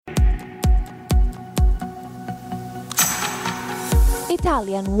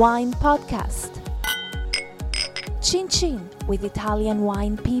Italian Wine Podcast. Chin Chin with Italian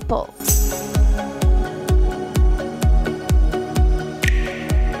wine people.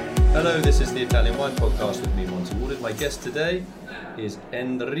 Hello, this is the Italian Wine Podcast with me, Monty Waldin. My guest today is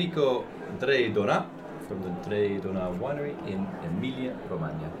Enrico Drei Donà from the Drei Donà Winery in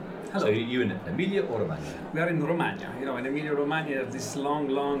Emilia-Romagna. Hello. So you in Emilia or Romagna? We are in Romagna. You know, in Emilia-Romagna, there's this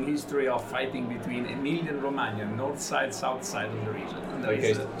long history of fighting between Emilia and Romagna, north side, south side of the region.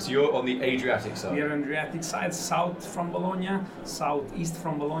 Okay, so you're on the Adriatic side. We are on the Adriatic side, south from Bologna, southeast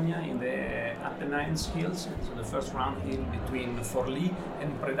from Bologna, in the Apennines hills. So the first round hill between Forlì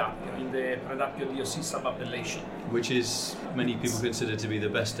and Predappio, in the Predappio DOC sub-appellation. Which is, many people consider to be the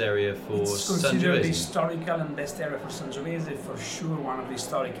best area for It's considered the Sangiovese. historical and best area for Sangiovese, for sure one of the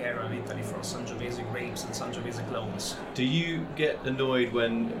historic areas in Italy for Sangiovese grapes and Sangiovese clones. Do you get annoyed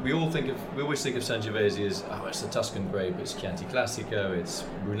when we always think of Sangiovese as, oh, it's the Tuscan grape, it's Chianti Classico, it's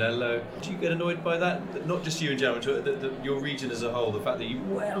Brunello. Do you get annoyed by that? Not just you in general, your region as a whole, the fact that you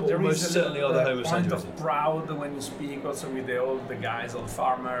almost certainly are the home of point Sangiovese. of proud when you speak also with the guys, old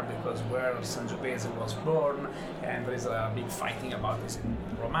farmer, because where Sangiovese was born, and there is a big fighting about this in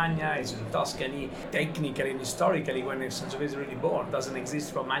Romagna, it's in Tuscany. Technically and historically, when Sangiovese really born, doesn't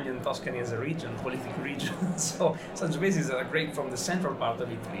exist Romagna and Tuscany as a region, political region. So Sangiovese is a grape from the central part of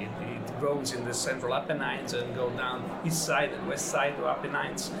Italy. It grows in the central Apennines and go down east side and west side of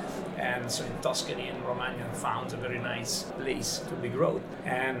Apennines. And so in Tuscany and Romagna found a very nice place to be grown.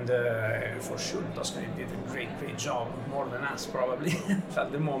 And for sure, Tuscany did a great job, more than us probably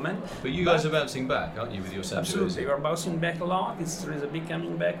at the moment. But you guys are bouncing back, aren't you, with your Sangiovese? Absolutely, we're bouncing back a lot. There is a big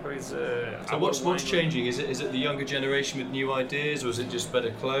coming back. There is. So what's changing? Is it the younger generation with new ideas, or is it just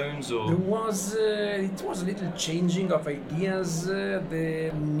better clones? Or It was a little changing of ideas.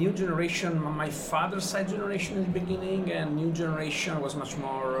 The new generation, my father's side generation in the beginning, and new generation was much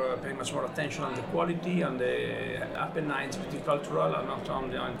more paying much more attention on the quality, on the Apennines, viticultural, and not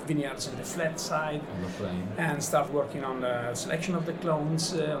on the vineyards in the flat side, on the plain, and start working on the selection of the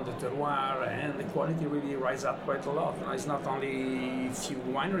clones, on the terroir, and the quality really rise up quite a lot. It's not only few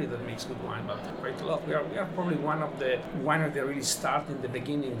winery that makes good wine, but quite a lot. We are probably one of the winery that really start in the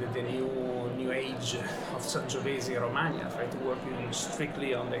beginning with the new age of Sangiovese Romagna, try to work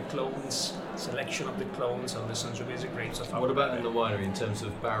strictly on the clones, selection of the clones of the Sangiovese grapes. What about in the winery in terms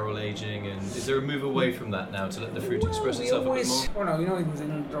of barrel aging, and is there a move away from that now to let the fruit express itself a bit more?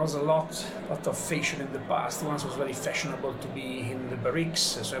 There was a lot of fashion in the past. Once it was very fashionable to be in the barriques,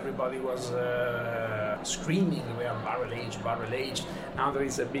 so everybody was screaming, we are barrel age. Now there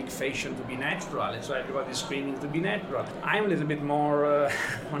is a big fashion to be natural, and so everybody's screaming to be natural. I'm a little bit more, I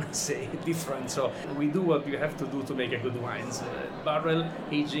want to say, different. So we do what you have to do to make a good wine. Barrel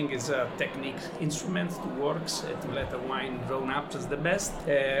aging is a technique instrument to works to let a wine grown up as the best.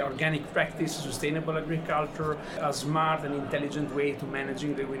 Organic practice, sustainable agriculture, a smart and intelligent way to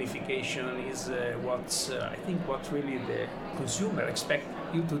managing the vinification is what really the consumer expect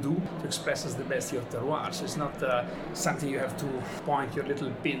you to do to express as the best your terroir. So it's not something you have to point your little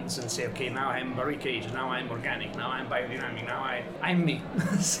pins and say, okay, now I'm barrique aged, now I'm organic, now I'm biodynamic, now I'm me.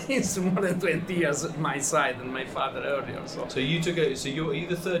 Since more than 20 years at my side and my father earlier. So are you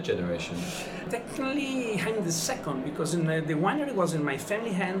the third generation? Technically, I'm the second, because the winery was in my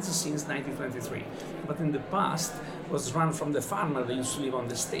family hands since 1923. But in the past, was run from the farmer that used to live on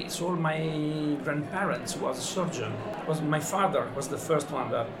the estate. So all my grandparents was a surgeon. My father was the first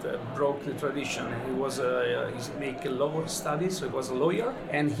one that broke the tradition. He was he make law studies, so he was a lawyer,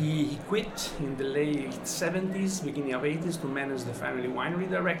 and he quit in the late 70s, beginning of 80s to manage the family winery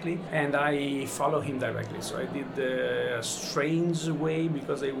directly, and I follow him directly. So I did a strange way,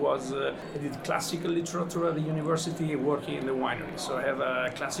 because I did classical literature at the university, working in the winery. So I have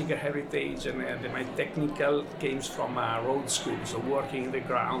a classical heritage, and my technical came from road school, so working in the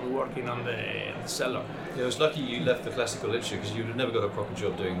ground, working on the cellar. Yeah, it was lucky you left the classical literature, because you would have never got a proper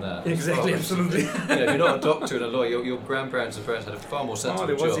job doing that. Exactly, absolutely. You're not a doctor and a lawyer. Your grandparents and parents had a far more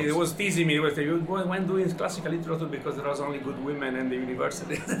sensible jobs. They was teasing me. You went doing classical literature because there was only good women in the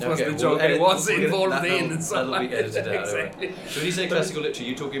university. That was the joke I was involved in. That'll be edited out. Exactly. Right? So when you say classical literature,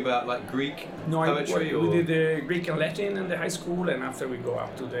 you're talking about like Greek poetry? We did Greek and Latin in the high school, and after we go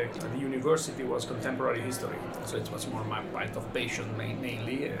up to the university was contemporary history. So it was more my part of passion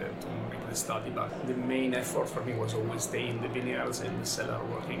mainly to make the study, but the main effort for me was always stay in the vineyards and the cellar,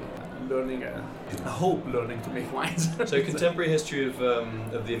 working, learning to make wines. So contemporary history of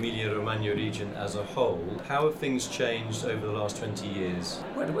the Emilia-Romagna region as a whole, how have things changed over the last 20 years?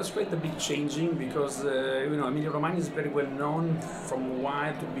 Well, it was quite a bit changing because Emilia-Romagna is very well known from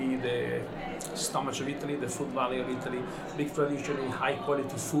wine to be the stomach of Italy, the food valley of Italy, big tradition in high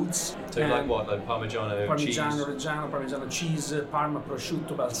quality foods. So like what, like Parmigiano cheese? Parmigiano cheese, Parma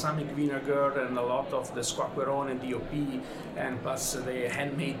prosciutto, balsamic vinegar, and a lot of the squacquerone, DOP, and plus the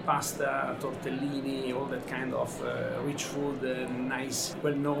handmade pasta, tortellini, all that kind of rich food, nice,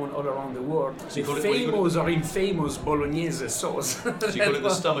 well known all around the world. So the famous or infamous bolognese sauce. So you call it the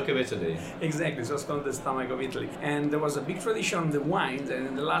stomach of Italy? Exactly, so it's called the stomach of Italy. And there was a big tradition on the wines, and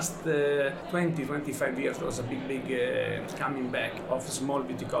in the last 20-25 years there was a big coming back of small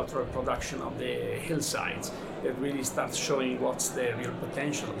viticultural production of the hillsides that really starts showing what's the real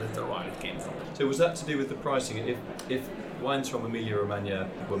potential of the terroir it came from. So was that to do with the pricing? If wines from Emilia-Romagna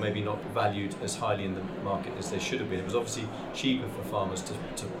were maybe not valued as highly in the market as they should have been, it was obviously cheaper for farmers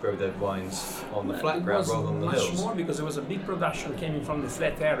to grow their wines on the flat ground rather than the hills. Much more because there was a big production coming from the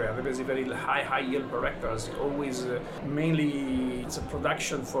flat area. There was a very high yield per hectare. Always mainly it's a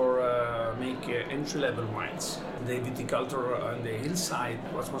production for make entry-level wines. The viticulture on the hillside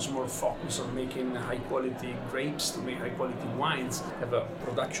was much more focused on making high-quality grapes to make high-quality wines. Have a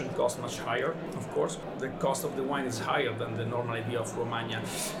production cost much higher, of course. The cost of the wine is higher than the normal idea of Romagna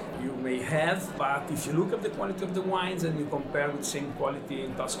you may have, but if you look at the quality of the wines and you compare with same quality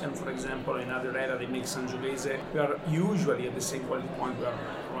in Tuscan, for example, in other area they make Sangiovese, we are usually at the same quality point, we are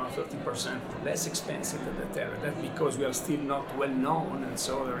around 30% less expensive than that area. That's because we are still not well known, and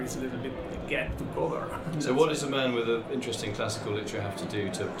so there is a little bit gap to cover. So what does a man with an interesting classical literature have to do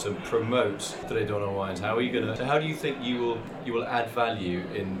to promote Drei Donà wines? How are you going to? So how do you think you will add value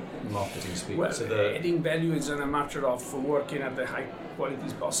in marketing speak? Well, so adding value is a matter of working at the high quality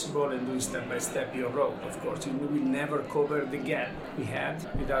as possible and doing step by step your road. Of course, you will never cover the gap we had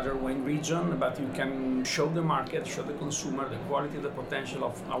with other wine region, but you can show the market, show the consumer the quality, the potential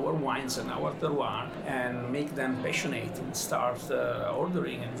of our wines and our terroir, and make them passionate and start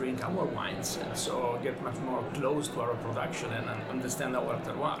ordering and drink our wines, and so get much more close to our production and understand our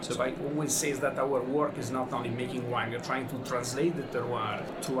terroir. So I always say that our work is not only making wine, we're trying to translate the terroir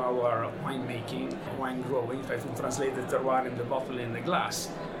to our winemaking, wine growing, try to translate the terroir in the bottle and the glass,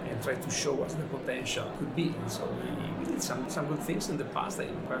 and try to show what the potential could be. And so we did some good things in the past.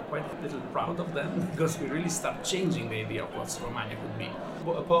 I'm quite a little proud of them because we really start changing the idea of what Romagna could be.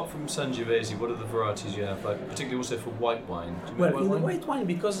 What, apart from Sangiovese, what are the varieties you have, like particularly also for white wine? Well, in the white wine,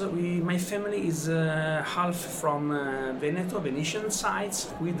 because my family is half from Veneto, Venetian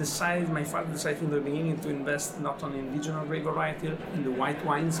sides, my father decided from the beginning to invest not on indigenous grape variety in the white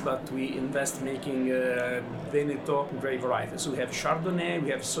wines, but we invest making Veneto grape varieties. So we have Chardonnay, we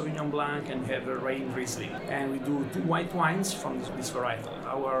have Sauvignon Blanc, and we have Rhine Riesling. And we do 2 white wines from this varietal.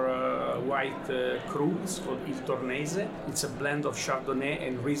 Our white cru is called Il Tornese. It's a blend of Chardonnay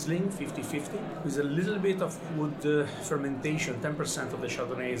and Riesling, 50-50, with a little bit of wood fermentation. 10% of the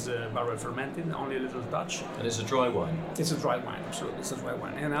Chardonnay is barrel fermented, only a little touch. And it's a dry wine? It's a dry wine, absolutely. It's a dry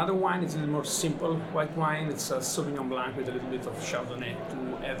wine. And another wine is a little more simple white wine. It's a Sauvignon Blanc with a little bit of Chardonnay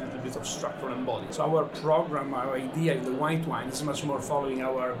to add a little bit of structure and body. So our program, our idea in the white wine is much more following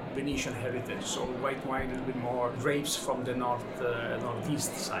our Venetian heritage. So white wine, a little bit more grapes from the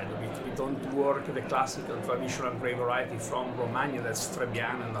northeast side of it. We don't work the classical traditional grape variety from Romagna, that's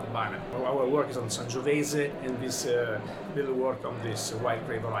Trebbiano and Albano. Our work is on Sangiovese and this little work on this white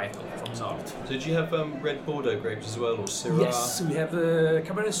grape varietal from north. So do you have red Bordeaux grapes as well, or Syrah? Yes, we have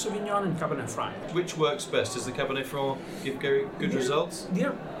Cabernet Sauvignon and Cabernet Franc. Which works best? Does the Cabernet Franc give very good results?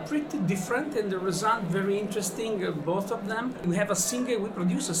 They're pretty different and the result very interesting, both of them. We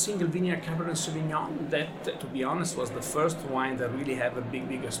produce a single vineyard Cabernet Sauvignon that, to be honest, was the first wine that really had a big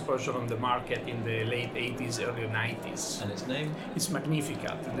exposure on the market in the late 80s, early 90s. And its name? It's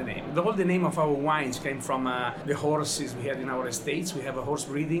Magnificat, the name. The name of our wines came from the horses we had in our estates. We have a horse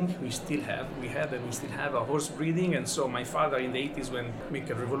breeding, we still have a horse breeding, and so my father in the 80s, when we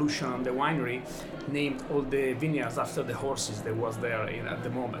made a revolution on the winery, named all the vineyards after the horses that was there at the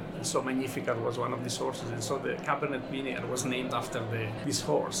moment. And so Magnificat was one of these horses, and so the Cabernet vineyard was named after this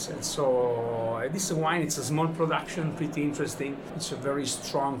horse. And so this wine, it's a small production, pretty interesting. It's a very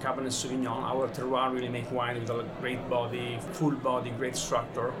strong Cabernet Sauvignon. Our terroir really make wine with a great body, full body, great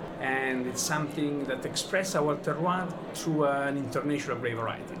structure, and it's something that expresses our terroir through an international grape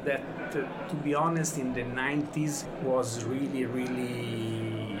variety that, to be honest, in the 90s was really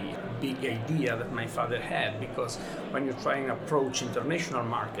big idea that my father had, because when you try and approach international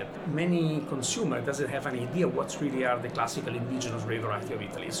market, many consumer doesn't have an idea what really are the classical indigenous grape variety of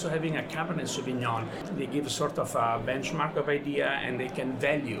Italy. So having a Cabernet Sauvignon, they give sort of a benchmark of idea, and they can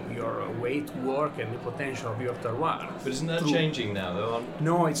value your weight, work, and the potential of your terroir. But isn't that changing now, though?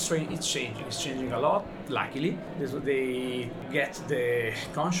 No, it's changing. It's changing a lot. Luckily, they get the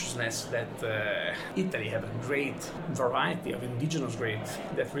consciousness that Italy have a great variety of indigenous grapes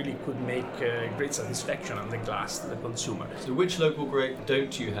that really could make great satisfaction on the glass to the consumer. So which local grape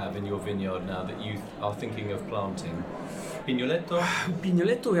don't you have in your vineyard now that you are thinking of planting? Pignoletto?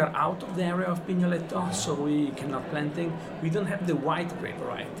 Pignoletto, we are out of the area of Pignoletto, so we cannot planting. We don't have the white grape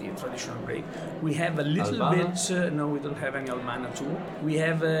variety, traditional grape. We have a little Albana? bit, no, we don't have any Albana too. We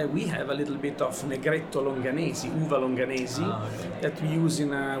have a little bit of Negretto Longanesi, Uva Longanesi, that we use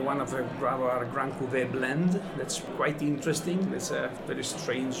in one of our Grand Cuvée blend. That's quite interesting. It's a very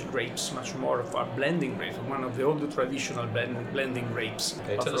strange grapes, much more of a blending grape, one of the older traditional blending grapes.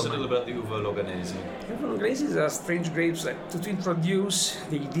 Okay, tell us a little about the Uva Longanesi. Uva Longanesi is a strange grapes. To introduce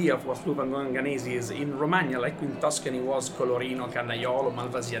the idea of what Uva Longanesi is, in Romagna, like in Tuscany was Colorino, Cannaiolo,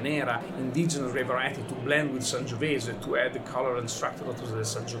 Malvasia Nera, indigenous grape variety to blend with Sangiovese to add the color and structure to the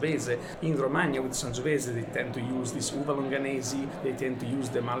Sangiovese. In Romagna with Sangiovese they tend to use this Uva Longanesi, they tend to use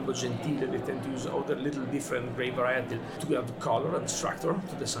the Malvo Gentile, they tend to use other little different grape variety to add color and structure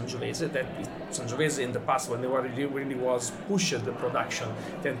to the Sangiovese. Sangiovese in the past, when they were really was pushed the production,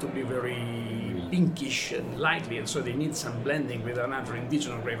 tend to be very pinkish and lightly, and so they need some blending with another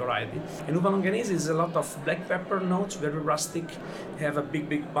indigenous grape variety. And Uva Longanesi is a lot of black pepper notes, very rustic, have a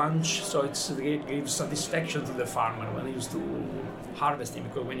big bunch, so it gives satisfaction to the farmer when he used to harvesting,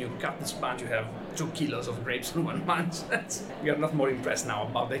 because when you cut this bunch you have 2 kilos of grapes in 1 month. We are not more impressed now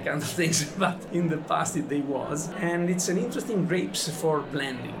about that kind of things, but in the past it was. And it's an interesting grapes for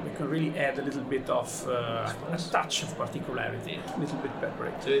blending. We can really add a little bit of a touch of particularity, a little bit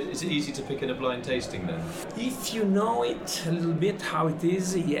peppery. So is it easy to pick in a blind tasting then? If you know it a little bit how it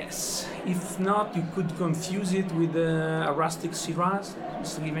is, yes. If not, you could confuse it with a rustic Shiraz,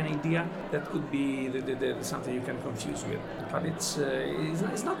 just to give you an idea. That could be something you can confuse with. But it's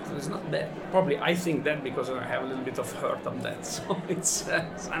not bad. Probably I think that because I have a little bit of hurt on that. So it's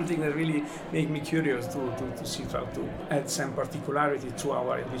something that really makes me curious to see how to add some particularity to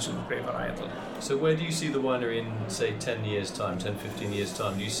our indigenous grape varietal. So where do you see the winery in, say, 10 years' time, 10, 15 years'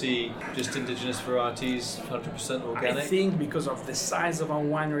 time? Do you see just indigenous varieties, 100% organic? I think because of the size of our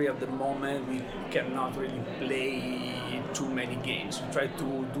winery at the moment, we cannot really play too many games. We try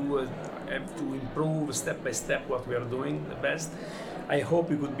to improve step by step what we are doing the best. I hope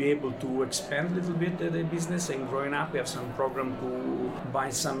we could be able to expand a little bit the business, and growing up we have some program to buy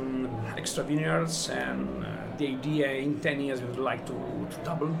some extra vineyards, and the idea in 10 years we would like to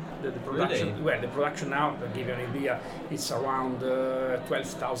double the production. Really? Well, the production now, to give you an idea, it's around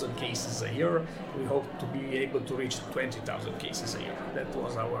 12,000 cases a year. We hope to be able to reach 20,000 cases a year. That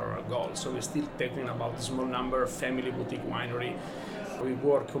was our goal. So we're still talking about a small number, family boutique winery. We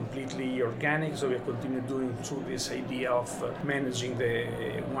work completely organic, so we continue doing through this idea of managing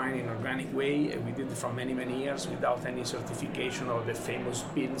the wine in an organic way. We did it for many years without any certification or the famous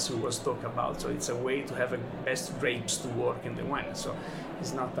pins we was talked about. So it's a way to have the best grapes to work in the wine. So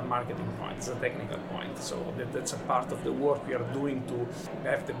it's not a marketing point, it's a technical point. So that's a part of the work we are doing to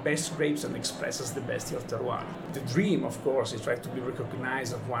have the best grapes and express as the best your terroir. The dream, of course, is try to be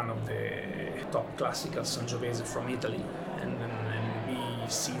recognized as one of the top classical Sangiovese from Italy, and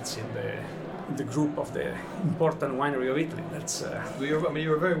seats in the group of the important winery of Italy. That's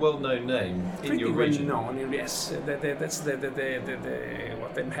you're a very well-known name in your region. Pretty well known, yes. That's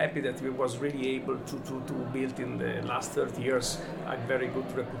what I'm happy that we was really able to build in the last 30 years a very good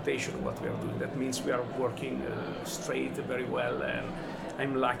reputation of what we are doing. That means we are working straight very well, and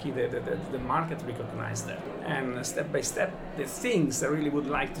I'm lucky that the market recognized that. And step by step, the things I really would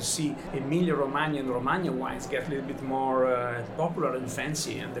like to see Emilia-Romagna and Romagna wines get a little bit more popular and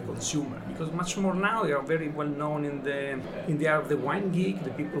fancy in the consumer, because much more now they are very well known in the area of the wine geek,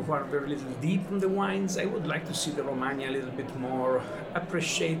 the people who are very little deep in the wines. I would like to see the Romagna a little bit more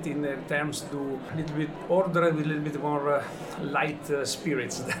appreciated in the terms to a little bit ordered with a little bit more light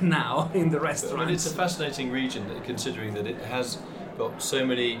spirits than now in the restaurants. I mean, it's a fascinating region, considering that it has got so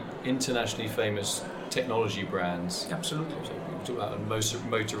many internationally famous technology brands. Absolutely. talk about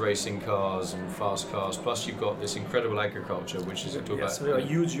motor racing cars and fast cars. Plus, you've got this incredible agriculture, which is a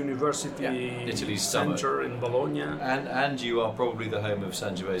huge university, Italy's center in Bologna, and you are probably the home of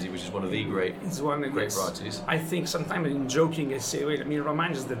Sangiovese, which is one of the great varieties. I think sometimes in joking I say, wait,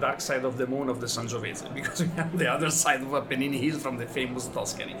 Emilia-Romagna is the dark side of the moon of the Sangiovese, because we have the other side of Apennine Hills from the famous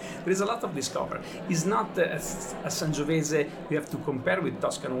Tuscany. There is a lot of discovery. It's not a Sangiovese you have to compare with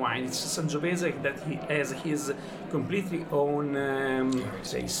Tuscan wine. It's a Sangiovese that he has his completely own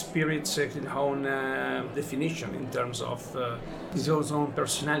spirits, own definition in terms of his own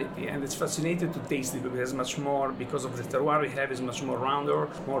personality, and it's fascinating to taste it because it's much more, because of the terroir we have, is much more rounder,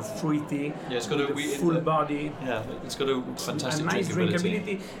 more fruity. Yeah, it's got a full body. Yeah, it's got a fantastic nice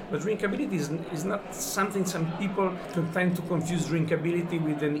drinkability. But drinkability is not something some people tend to confuse drinkability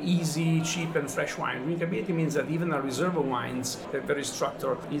with an easy, cheap, and fresh wine. Drinkability means that even a reserve of wines, that very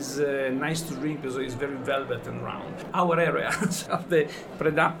structured, is nice to drink because it's very velvet and round. Our area of the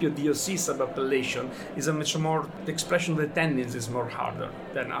Predappio DOC sub-appellation is a much more, the expression of the tannins is more harder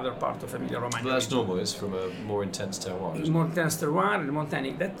than other part of Emilia-Romagna. Well, that's normal. It's from a more intense terroir. More intense terroir, and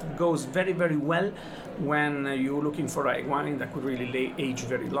Montanic. That goes very, very well when you're looking for a wine that could really age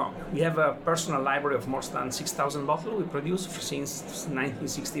very long. We have a personal library of more than 6,000 bottles we produce since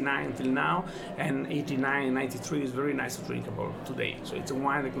 1969 until now, and 89, 93 is very nice drinkable today. So it's a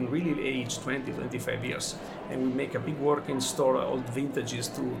wine that can really age 20, 25 years. And we make a big work in store old vintages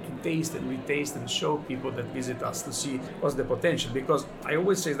to taste and retaste and show people that visit us to see what's the potential. Because I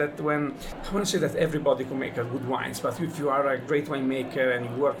always say that I want to say that everybody can make a good wines, but if you are a great winemaker and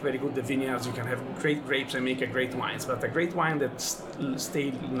you work very good the vineyards, you can have great grapes and make a great wines. But a great wine that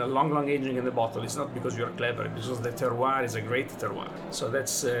stays in a long aging in the bottle is not because you're clever, because the terroir is a great terroir. So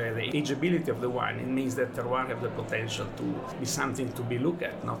that's the ageability of the wine. It means that terroir have the potential to be something to be looked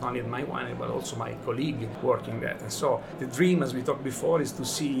at, not only in my wine, but also my colleague working that. And so the dream, as we talked before, is to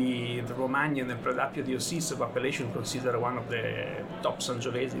see the Romagna and the Predappio DOC sub-appellation considered one of the top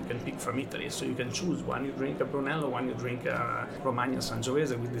Sangiovese you can pick from Italy. So you can choose one you drink a Brunello, one you drink a Romagna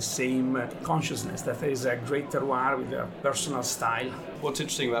Sangiovese with the same consciousness that there is a great terroir with a personal style. What's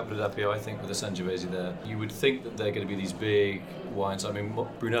interesting about Predappio, I think, with the Sangiovese there, you would think that they're going to be these big wines. I mean,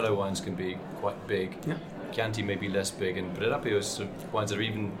 Brunello wines can be quite big. Yeah. Chianti may be less big, and Predappio is sort of wines that are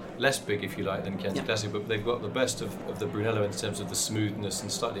even less big, if you like, than Chianti Classic, but they've got the best of the Brunello in terms of the smoothness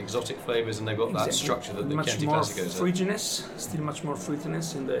and slightly exotic flavours, and they've got that structure that the Chianti Classico has. Still much more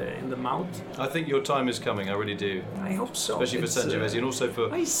fruitiness in the mouth. I think your time is coming, I really do. I hope so. Especially for Sangiovese, and also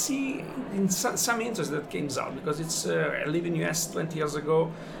for... I see in some interest that came out, because it's I live in US 20 years ago,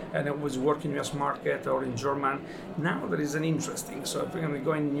 and I was working in US market or in German. Now there is an interesting. So if we're going to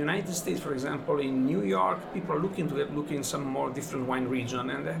go in the United States, for example, in New York, people are looking some more different wine region,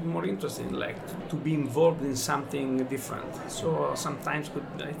 and they have more interest in to be involved in something different. So sometimes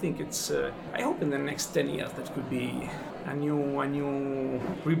I think it's. I hope in the next 10 years that could be a new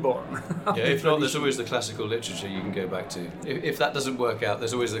reborn. Yeah, if not, there's always the classical literature you can go back to. If that doesn't work out,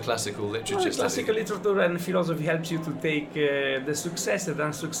 there's always the classical literature. Well, classical literature and philosophy helps you to take the success and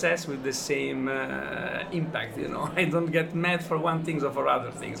unsuccess with the same impact. I don't get mad for one thing or for other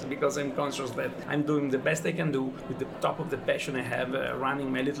things, because I'm conscious that I'm doing the best I can do with the top of the passion I have,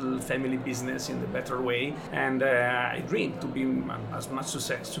 running my little family business in the better way, and I dream to be as much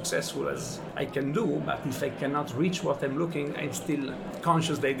successful as I can do. But if I cannot reach what I'm looking, I'm still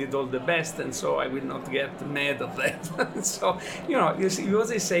conscious they did all the best, and so I will not get mad at that. So, you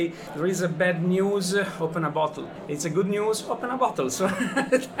always say, there is a bad news, open a bottle. It's a good news, open a bottle. So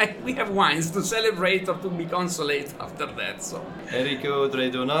we have wines to celebrate or to be consolate after that. So Enrico Drei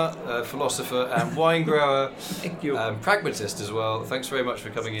Donà, philosopher and wine grower. Thank you. Pragmatist as well. Thanks very much for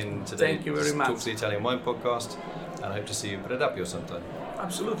coming in today. Thank you very much. Talk to the Italian Wine Podcast, and I hope to see you in Predappio sometime.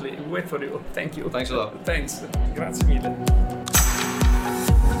 Absolutely. Wait for you. Thank you. Thanks a lot. Thanks. Grazie mille.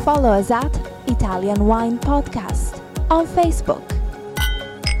 Follow us at Italian Wine Podcast on Facebook.